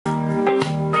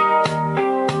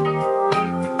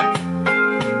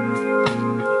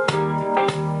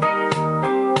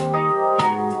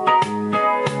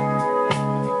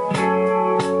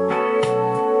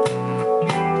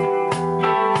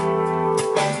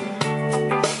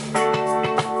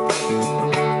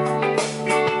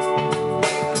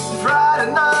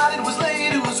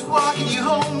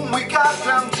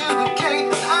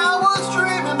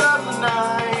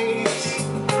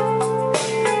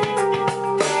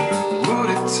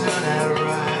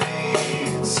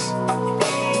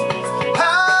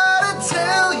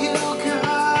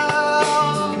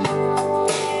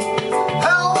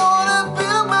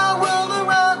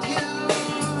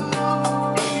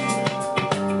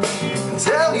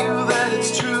tell you that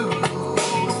it's true.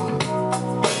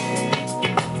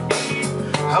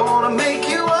 I wanna make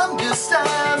you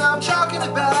understand, I'm talking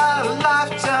about a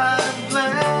lifetime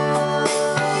plan.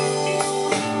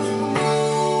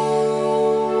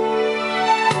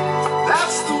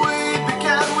 That's the way it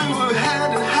began, we were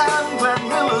hand in hand. Glenn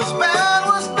Miller's band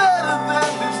was better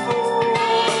than before.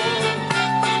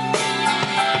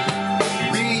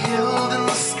 We yelled and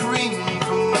screamed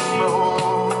from the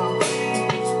roar,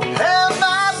 and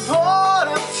my point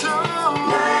of two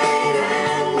night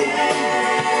and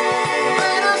day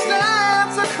made us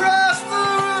dance across the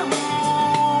room.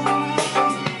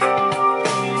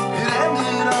 It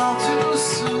ended all too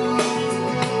soon,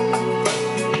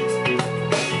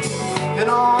 and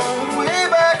on the way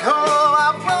back home I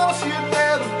promise you'd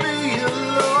never be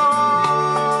alone.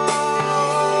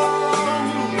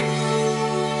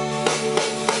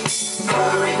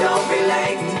 Hurry, don't be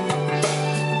late,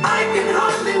 I can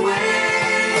hardly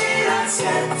wait. I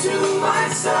said to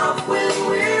myself,